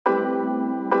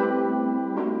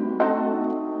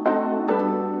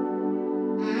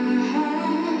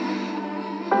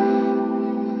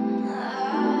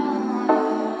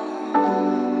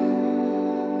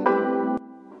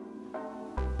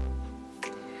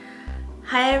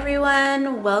Hi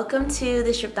everyone, welcome to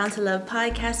the Stripped Down to Love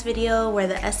podcast video where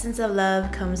the essence of love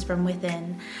comes from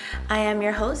within. I am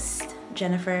your host,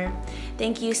 Jennifer.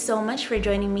 Thank you so much for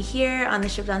joining me here on the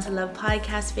Stripped Down to Love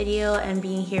podcast video and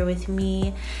being here with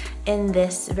me in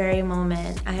this very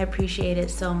moment. I appreciate it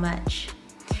so much.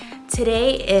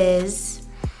 Today is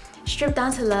Stripped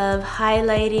Down to Love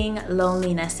highlighting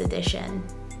loneliness edition.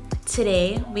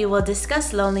 Today, we will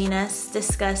discuss loneliness,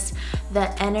 discuss the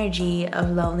energy of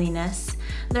loneliness,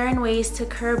 learn ways to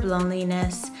curb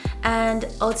loneliness, and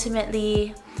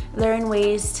ultimately learn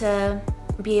ways to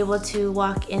be able to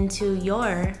walk into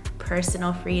your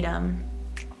personal freedom.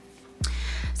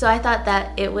 So I thought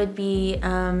that it would be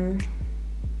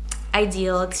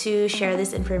ideal to share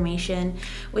this information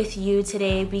with you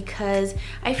today because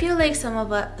I feel like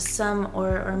some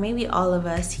or maybe all of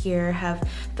us here have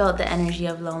felt the energy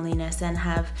of loneliness and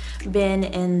have been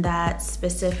in that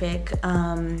specific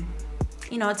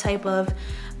type of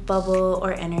bubble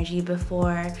or energy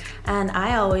before. And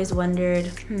I always wondered,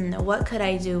 what could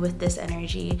I do with this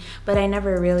energy? But I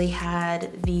never really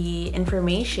had the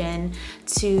information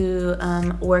to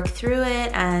work through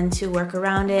it and to work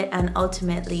around it and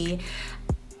ultimately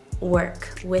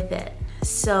work with it.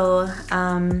 So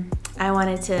I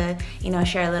wanted to,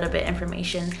 share a little bit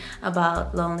information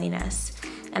about loneliness.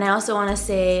 And I also want to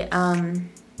say,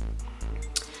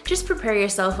 just prepare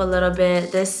yourself a little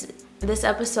bit. This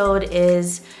episode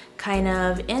is kind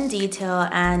of in detail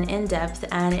and in depth,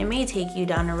 and it may take you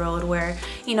down a road where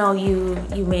you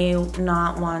may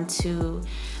not want to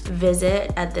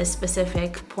visit at this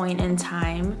specific point in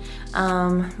time,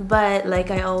 but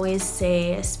like I always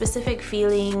say, specific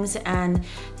feelings and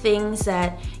things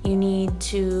that you need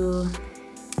to,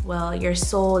 your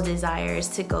soul desires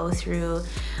to go through,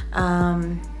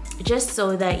 just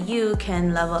so that you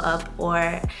can level up,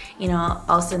 or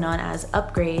also known as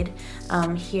upgrade,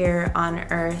 here on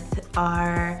earth,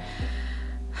 are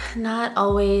not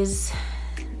always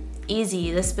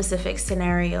easy, the specific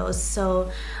scenarios.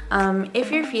 So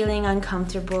if you're feeling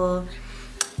uncomfortable,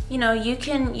 you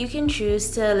can choose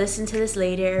to listen to this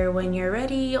later when you're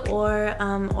ready, or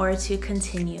to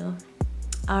continue.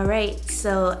 All right,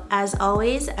 so as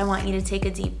always, I want you to take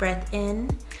a deep breath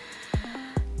in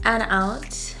and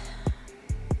out.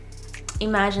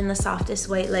 Imagine the softest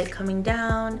white light coming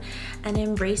down and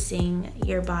embracing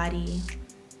your body.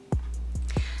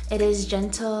 It is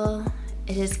gentle,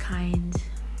 it is kind.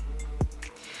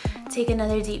 Take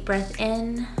another deep breath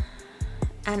in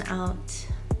and out.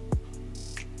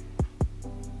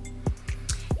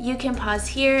 You can pause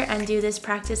here and do this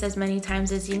practice as many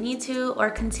times as you need to,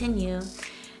 or continue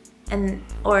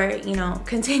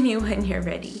continue when you're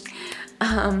ready.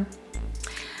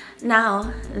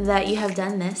 Now that you have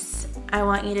done this, I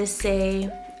want you to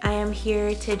say, I am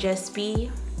here to just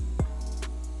be.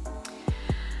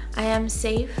 I am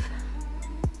safe.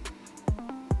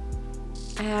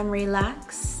 I am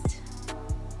relaxed.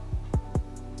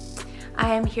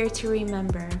 I am here to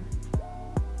remember.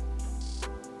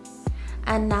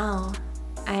 And now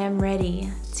I am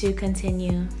ready to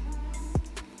continue.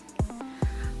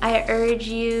 I urge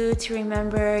you to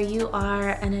remember you are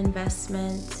an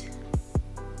investment.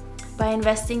 By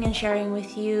investing and sharing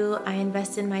with you, I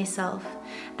invest in myself,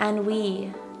 and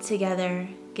we together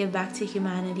give back to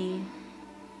humanity.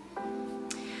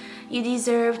 You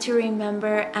deserve to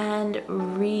remember and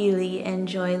really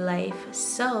enjoy life,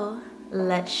 so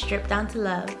let's strip down to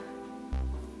love.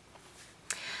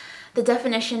 The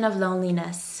definition of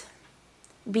loneliness: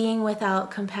 being without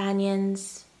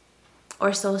companions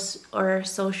or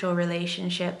social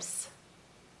relationships.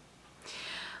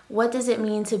 What does it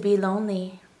mean to be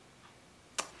lonely?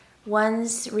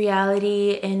 One's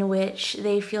reality in which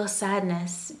they feel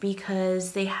sadness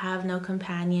because they have no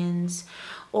companions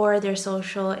or their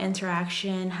social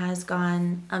interaction has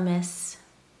gone amiss.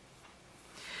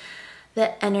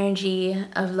 The energy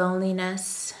of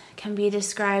loneliness can be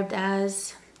described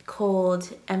as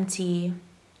cold, empty,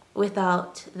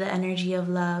 without the energy of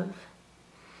love,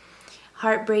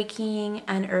 heartbreaking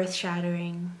and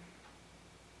earth-shattering.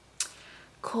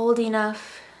 Cold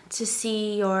enough to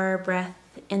see your breath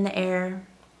in the air.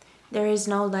 There is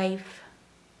no life.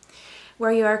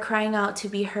 Where you are crying out to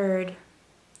be heard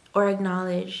or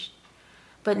acknowledged,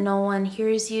 but no one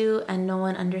hears you and no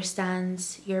one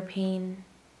understands your pain.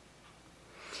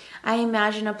 I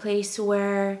imagine a place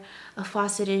where a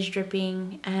faucet is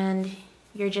dripping and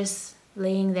you're just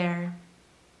laying there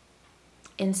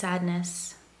in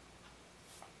sadness.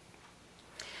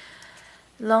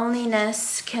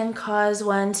 Loneliness can cause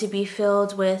one to be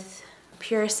filled with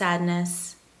pure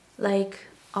sadness, like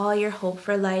all your hope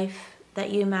for life that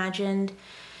you imagined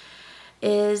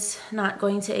is not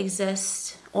going to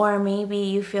exist. Or maybe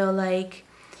you feel like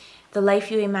the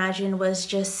life you imagined was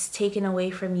just taken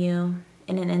away from you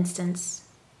in an instance.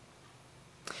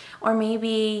 Or maybe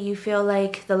you feel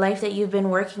like the life that you've been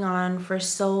working on for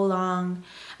so long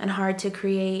and hard to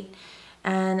create,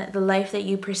 and the life that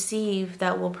you perceive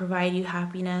that will provide you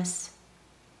happiness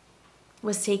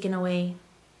was taken away.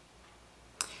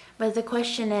 But the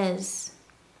question is,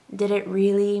 did it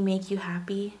really make you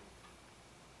happy?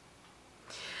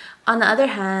 On the other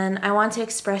hand, I want to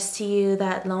express to you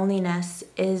that loneliness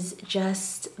is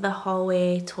just the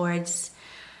hallway towards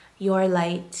your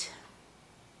light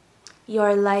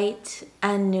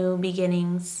and new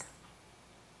beginnings.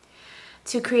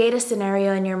 To create a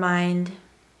scenario in your mind,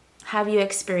 have you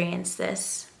experienced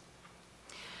this?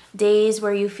 Days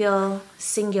where you feel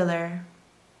singular.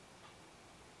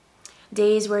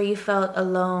 Days where you felt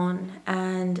alone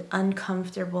and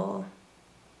uncomfortable.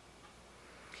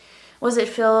 Was it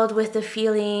filled with the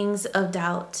feelings of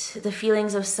doubt, the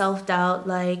feelings of self-doubt,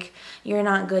 like you're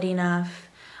not good enough,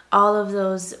 all of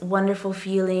those wonderful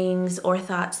feelings or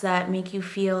thoughts that make you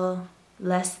feel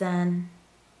less than,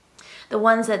 the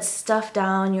ones that stuff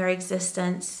down your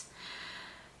existence,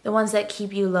 the ones that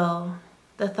keep you low,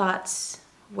 the thoughts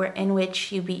in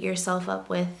which you beat yourself up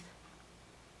with?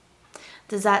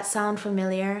 Does that sound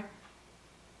familiar?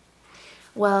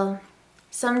 Well,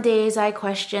 some days I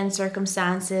question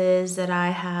circumstances that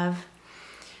I have,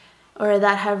 or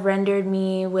that have rendered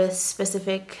me with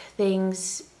specific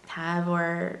things, have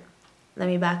or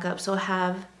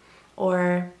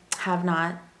have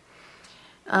not,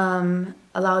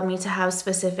 allowed me to have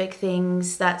specific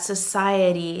things that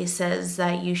society says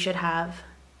that you should have.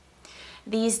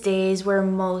 These days were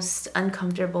most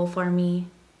uncomfortable for me.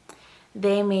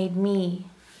 They made me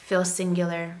feel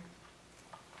singular.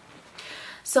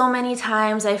 So many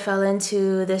times I fell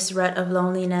into this rut of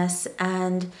loneliness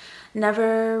and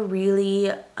never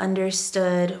really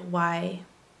understood why.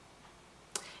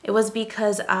 It was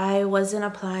because I wasn't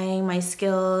applying my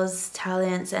skills,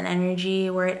 talents, and energy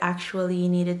where it actually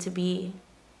needed to be.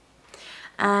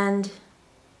 And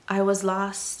I was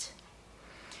lost.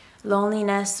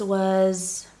 Loneliness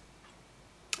was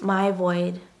my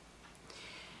void,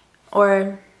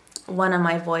 or one of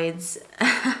my voids.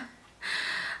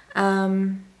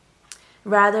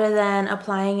 Rather than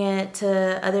applying it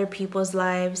to other people's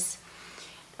lives,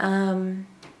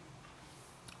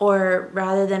 or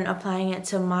rather than applying it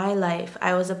to my life,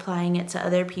 I was applying it to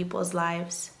other people's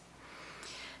lives.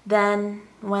 Then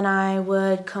when I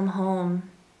would come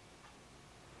home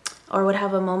or would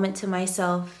have a moment to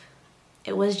myself,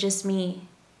 it was just me,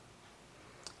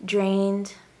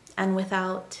 drained and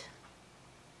without.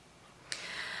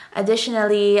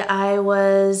 Additionally, I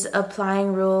was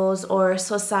applying rules or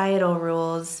societal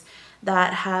rules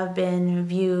that have been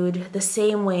viewed the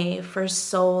same way for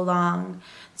so long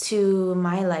to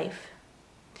my life.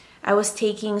 I was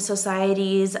taking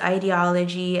society's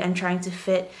ideology and trying to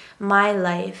fit my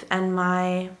life and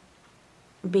my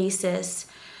basis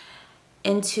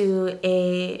into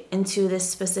this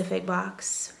specific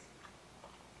box.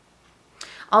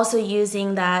 Also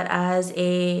using that as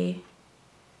a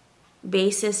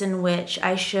basis in which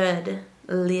I should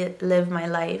live my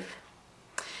life.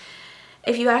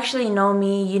 If you actually know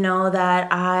me, you know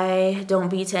that I don't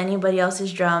beat to anybody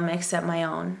else's drum except my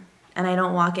own. And I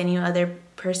don't walk any other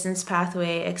person's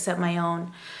pathway except my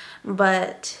own.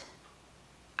 But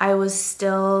I was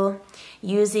still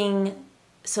using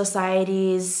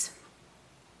society's,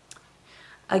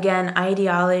 again,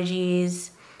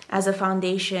 ideologies as a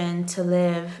foundation to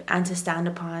live and to stand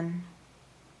upon.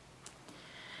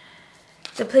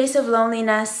 The place of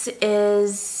loneliness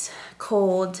is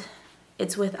cold.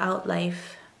 It's without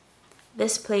life.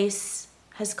 This place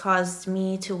has caused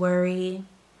me to worry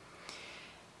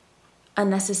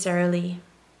unnecessarily.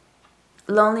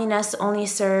 Loneliness only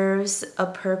serves a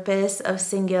purpose of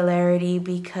singularity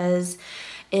because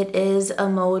it is a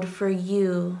mode for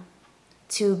you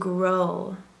to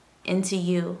grow into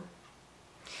you.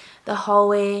 The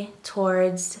hallway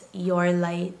towards your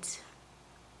light.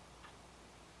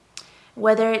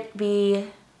 Whether it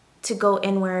be to go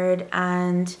inward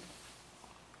and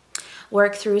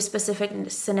work through specific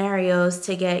scenarios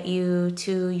to get you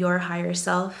to your higher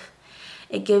self,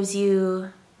 it gives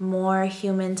you more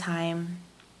human time.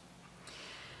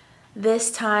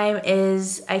 This time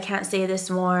is, I can't say this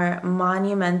more,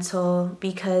 monumental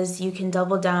because you can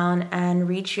double down and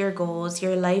reach your goals,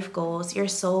 your life goals, your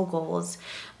soul goals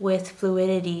with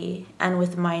fluidity and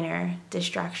with minor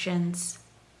distractions.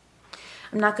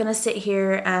 I'm not going to sit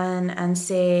here and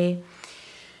say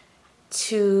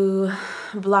to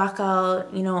block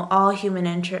out, all human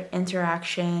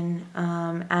interaction,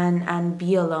 and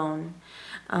be alone.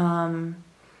 I'm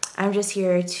just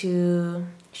here to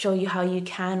show you how you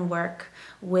can work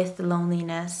with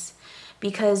loneliness,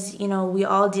 because we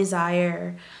all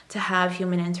desire to have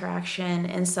human interaction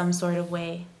in some sort of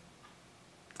way.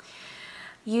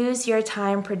 Use your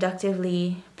time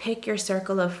productively. Pick your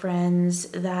circle of friends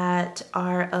that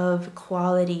are of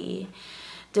quality,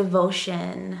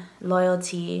 devotion,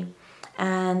 loyalty,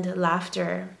 and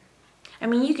laughter. I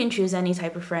mean, you can choose any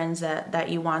type of friends that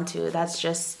you want to. That's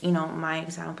just, my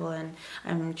example, and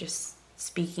I'm just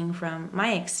speaking from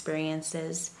my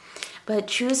experiences. But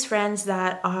choose friends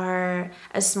that are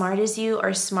as smart as you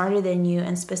or smarter than you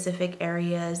in specific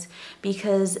areas,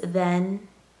 because then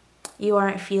you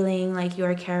aren't feeling like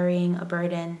you're carrying a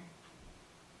burden.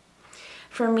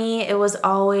 For me, it was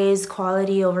always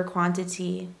quality over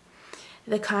quantity.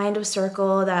 The kind of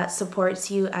circle that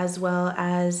supports you as well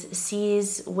as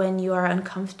sees when you are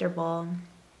uncomfortable,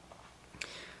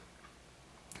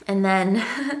 and then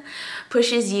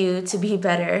pushes you to be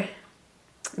better,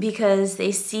 because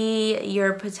they see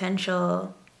your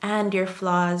potential and your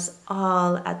flaws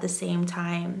all at the same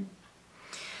time.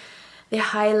 They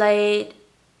highlight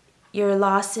your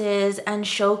losses and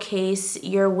showcase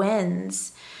your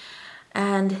wins,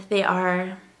 and they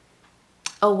are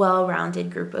a well-rounded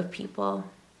group of people.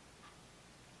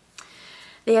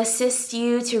 They assist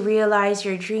you to realize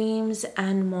your dreams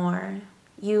and more.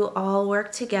 You all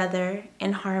work together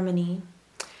in harmony.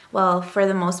 Well, for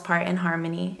the most part, in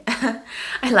harmony.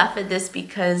 I laugh at this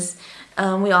because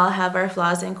we all have our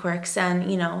flaws and quirks, and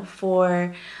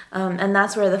and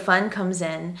that's where the fun comes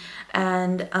in.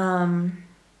 And I'm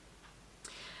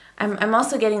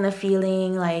also getting the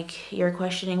feeling like you're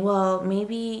questioning, well,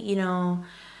 maybe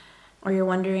or you're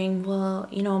wondering, well,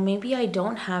 maybe I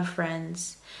don't have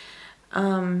friends,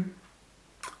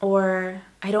 or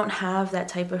I don't have that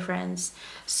type of friends.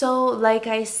 So like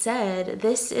I said,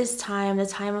 this is the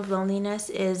time of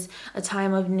loneliness is a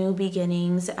time of new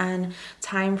beginnings, and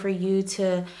time for you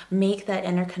to make that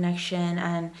interconnection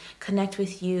and connect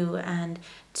with you, and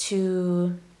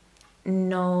to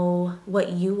know what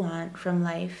you want from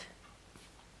life.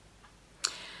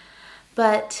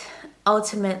 But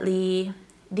ultimately,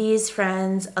 these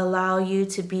friends allow you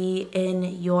to be in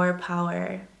your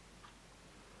power,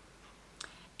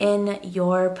 in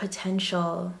your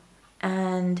potential,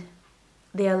 and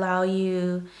they allow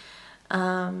you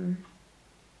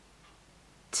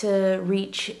to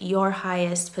reach your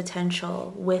highest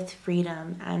potential with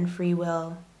freedom and free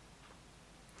will.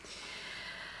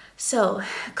 So,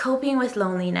 coping with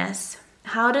loneliness.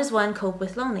 How does one cope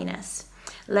with loneliness?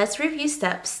 Let's review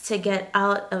steps to get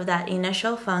out of that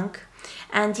initial funk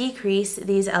and decrease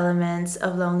these elements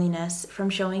of loneliness from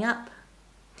showing up,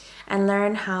 and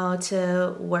learn how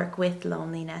to work with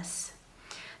loneliness.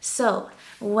 So,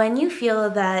 when you feel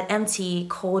that empty,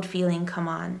 cold feeling come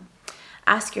on,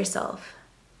 ask yourself,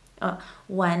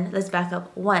 let's back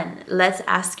up. Let's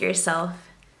ask yourself,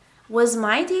 was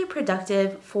my day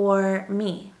productive for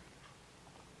me?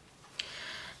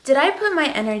 Did I put my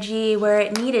energy where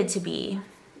it needed to be?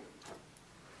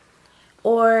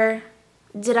 Or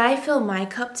did I fill my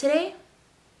cup today?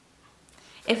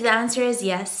 If the answer is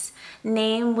yes,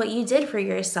 name what you did for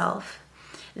yourself.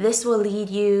 This will lead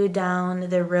you down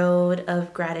the road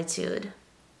of gratitude.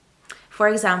 For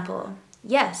example,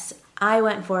 yes, I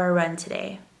went for a run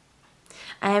today.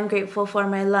 I am grateful for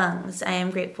my lungs. I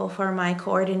am grateful for my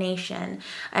coordination.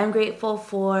 I am grateful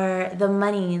for the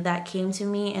money that came to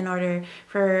me in order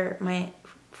for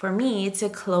me to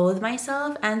clothe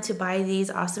myself and to buy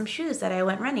these awesome shoes that I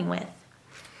went running with.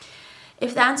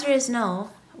 If the answer is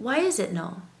no, why is it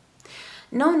no?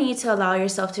 No need to allow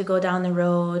yourself to go down the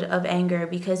road of anger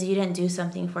because you didn't do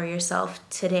something for yourself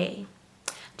today.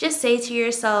 Just say to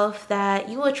yourself that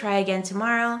you will try again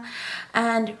tomorrow,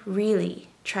 and really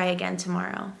try again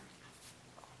tomorrow.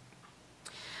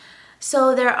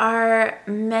 So there are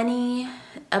many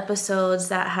episodes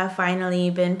that have finally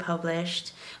been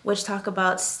published which talk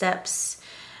about steps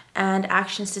and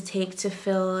actions to take to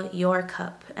fill your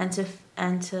cup and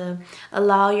to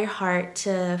allow your heart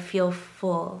to feel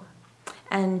full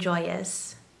and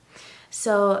joyous.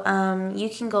 So you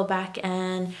can go back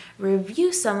and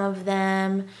review some of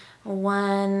them.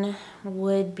 One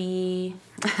would be,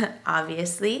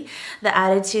 obviously, the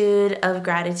Attitude of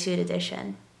Gratitude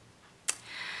edition.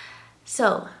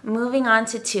 So, moving on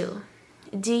to 2.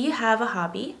 Do you have a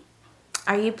hobby?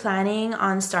 Are you planning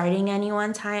on starting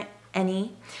anytime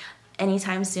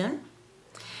soon?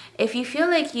 If you feel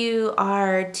like you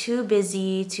are too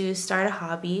busy to start a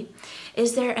hobby,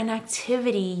 Is there an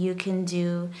activity you can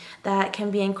do that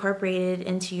can be incorporated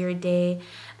into your day,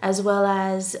 as well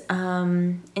as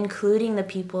including the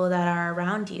people that are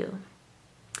around you?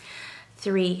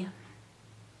 3,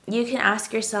 you can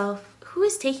ask yourself, who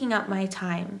is taking up my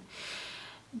time?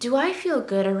 Do I feel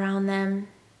good around them?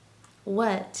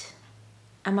 What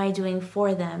am I doing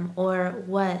for them, or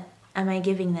what am I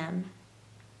giving them?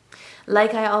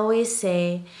 Like I always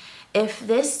say, if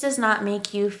this does not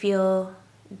make you feel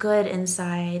good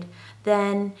inside,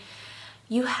 then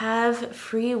you have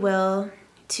free will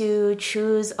to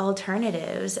choose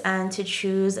alternatives and to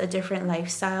choose a different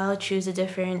lifestyle, choose a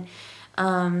different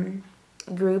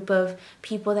group of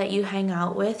people that you hang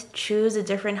out with, choose a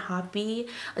different hobby,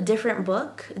 a different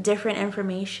book, different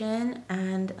information,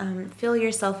 and fill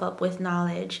yourself up with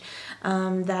knowledge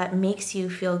that makes you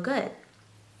feel good.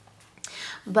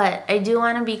 But I do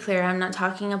want to be clear, I'm not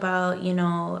talking about,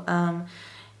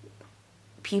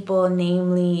 people,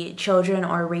 namely children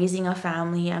or raising a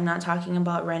family. I'm not talking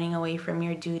about running away from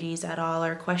your duties at all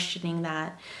or questioning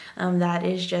that. That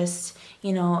is just,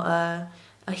 a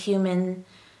human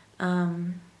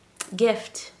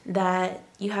gift that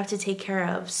you have to take care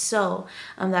of. So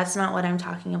that's not what I'm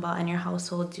talking about in your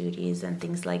household duties and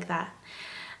things like that.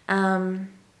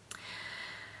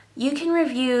 You can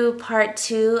review part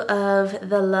 2 of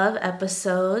the love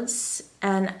episodes,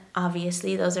 and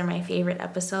obviously those are my favorite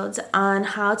episodes, on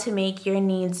how to make your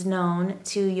needs known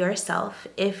to yourself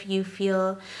if you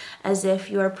feel as if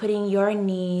you are putting your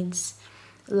needs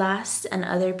last and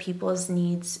other people's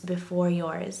needs before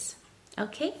yours.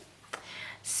 Okay?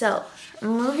 So,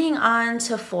 moving on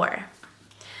to 4.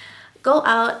 Go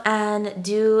out and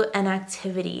do an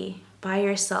activity by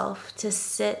yourself, to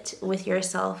sit with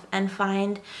yourself and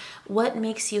find what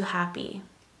makes you happy.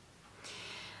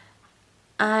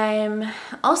 I'm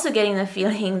also getting the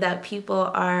feeling that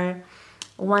people are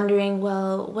wondering,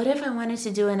 well, what if I wanted to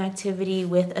do an activity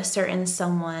with a certain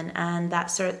someone and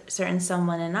that certain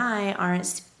someone and I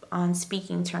aren't on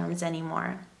speaking terms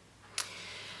anymore?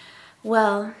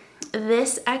 Well,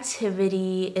 this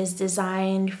activity is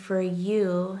designed for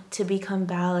you to become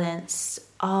balanced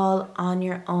all on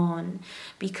your own,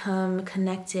 become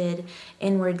connected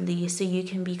inwardly so you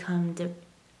can become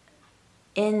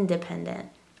independent,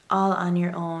 all on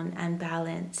your own and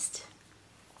balanced.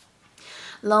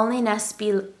 Loneliness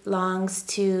belongs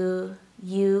to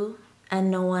you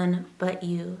and no one but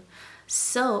you,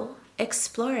 so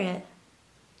explore it.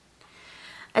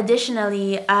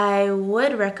 Additionally, I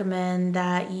would recommend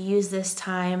that you use this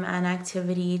time and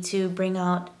activity to bring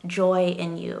out joy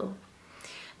in you,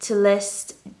 to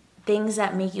list things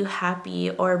that make you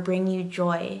happy or bring you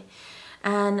joy,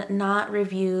 and not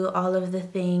review all of the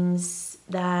things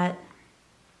that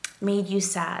made you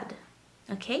sad.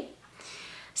 Okay?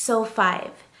 So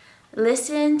 5,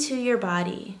 listen to your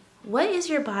body. What is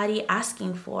your body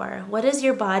asking for? What does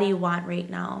your body want right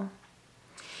now?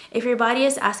 If your body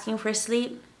is asking for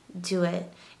sleep, do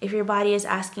it. If your body is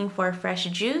asking for fresh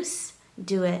juice,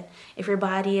 do it. If your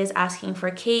body is asking for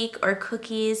cake or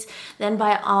cookies, then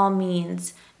by all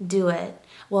means, do it.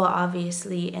 Well,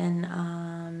 obviously in,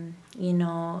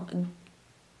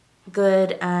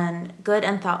 good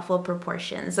and thoughtful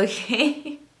proportions,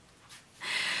 okay?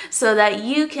 So that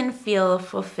you can feel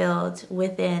fulfilled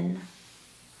within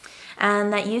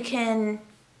and that you can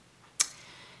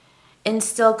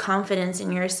instill confidence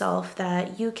in yourself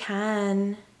that you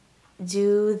can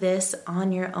do this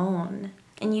on your own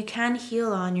and you can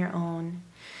heal on your own.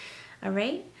 All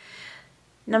right?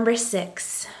 Number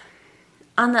 6,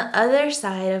 on the other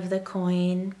side of the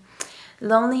coin,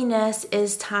 loneliness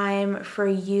is time for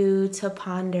you to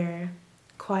ponder,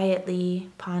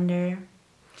 quietly ponder.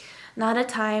 Not a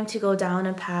time to go down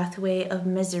a pathway of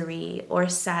misery or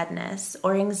sadness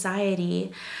or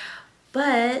anxiety,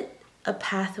 but a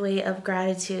pathway of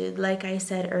gratitude, like I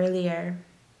said earlier.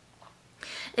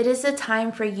 It is a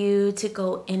time for you to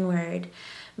go inward.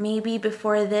 Maybe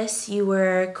before this you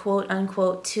were quote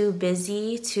unquote too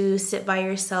busy to sit by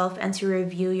yourself and to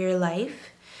review your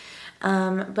life.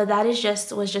 But that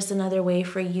was just another way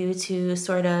for you to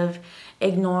sort of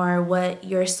ignore what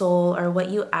your soul or what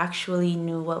you actually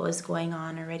knew what was going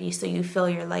on already. So you fill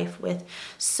your life with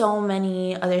so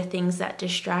many other things that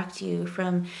distract you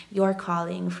from your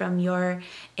calling, from your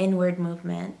inward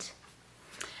movement.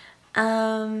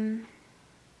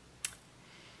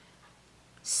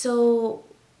 So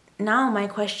now my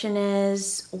question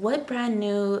is, what brand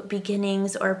new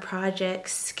beginnings or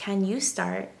projects can you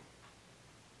start?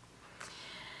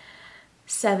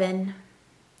 7,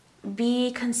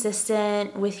 be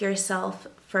consistent with yourself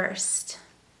first.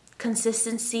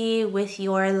 Consistency with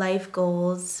your life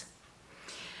goals.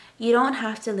 You don't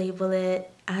have to label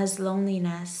it as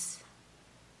loneliness.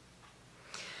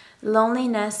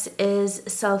 Loneliness is a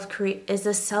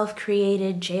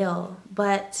self-created jail,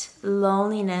 but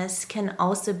loneliness can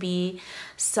also be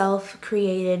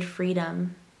self-created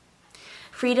freedom.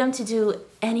 Freedom to do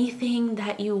anything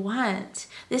that you want.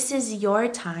 This is your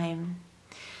time.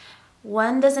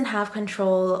 One doesn't have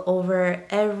control over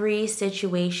every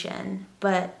situation,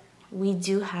 but we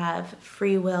do have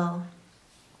free will.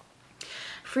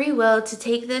 Free will to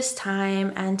take this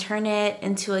time and turn it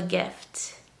into a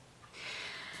gift.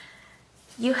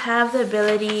 You have the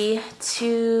ability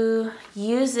to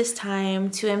use this time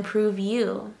to improve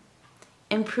you.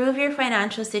 Improve your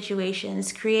financial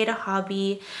situations, create a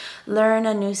hobby, learn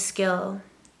a new skill.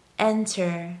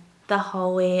 Enter the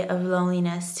hallway of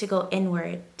loneliness to go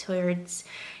inward towards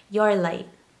your light.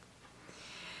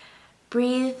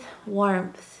 Breathe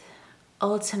warmth,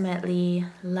 ultimately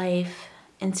life,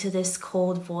 into this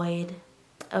cold void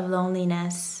of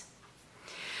loneliness.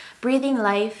 Breathing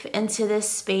life into this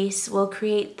space will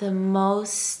create the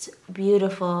most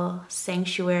beautiful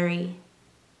sanctuary,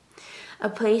 a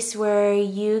place where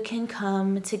you can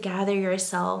come to gather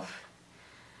yourself.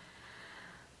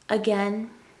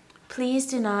 Again, please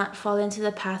do not fall into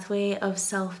the pathway of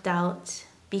self-doubt,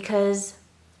 because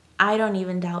I don't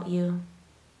even doubt you.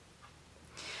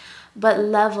 But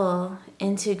level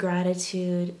into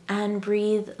gratitude and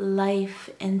breathe life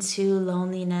into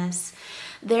loneliness.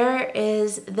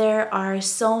 There are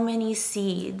so many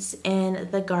seeds in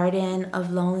the garden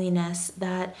of loneliness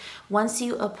that once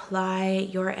you apply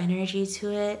your energy to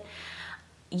it,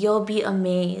 you'll be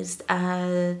amazed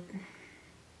at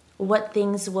what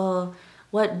beautiful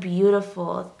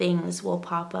things will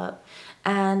pop up.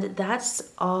 And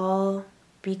that's all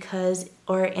because,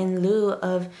 or in lieu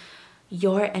of,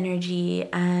 your energy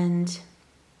and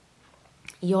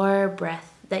your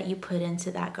breath that you put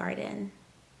into that garden.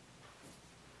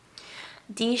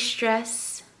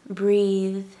 De-stress,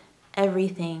 breathe,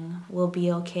 everything will be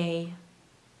okay.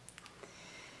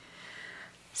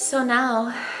 So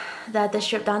now that the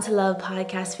Stripped Down to Love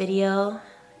podcast video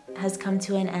has come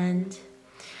to an end,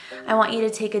 I want you to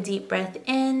take a deep breath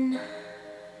in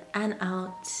and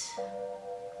out.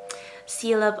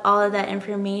 Seal up all of that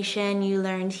information you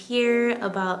learned here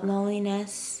about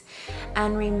loneliness,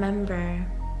 and remember,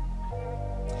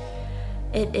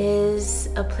 it is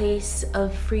a place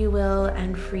of free will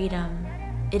and freedom.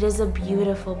 It is a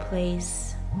beautiful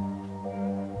place.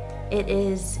 It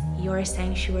is your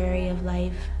sanctuary of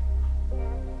life.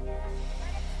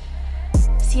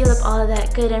 Seal up all of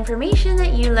that good information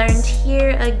that you learned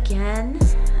here again.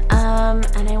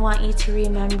 And I want you to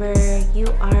remember you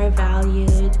are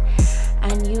valued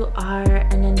and you are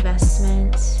an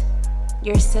investment.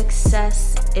 Your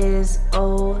success is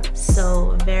oh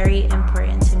so very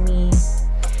important to me.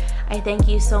 I thank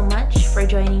you so much for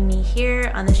joining me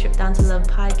here on the Stripped Down to Love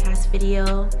podcast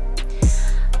video.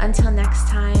 Until next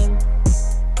time,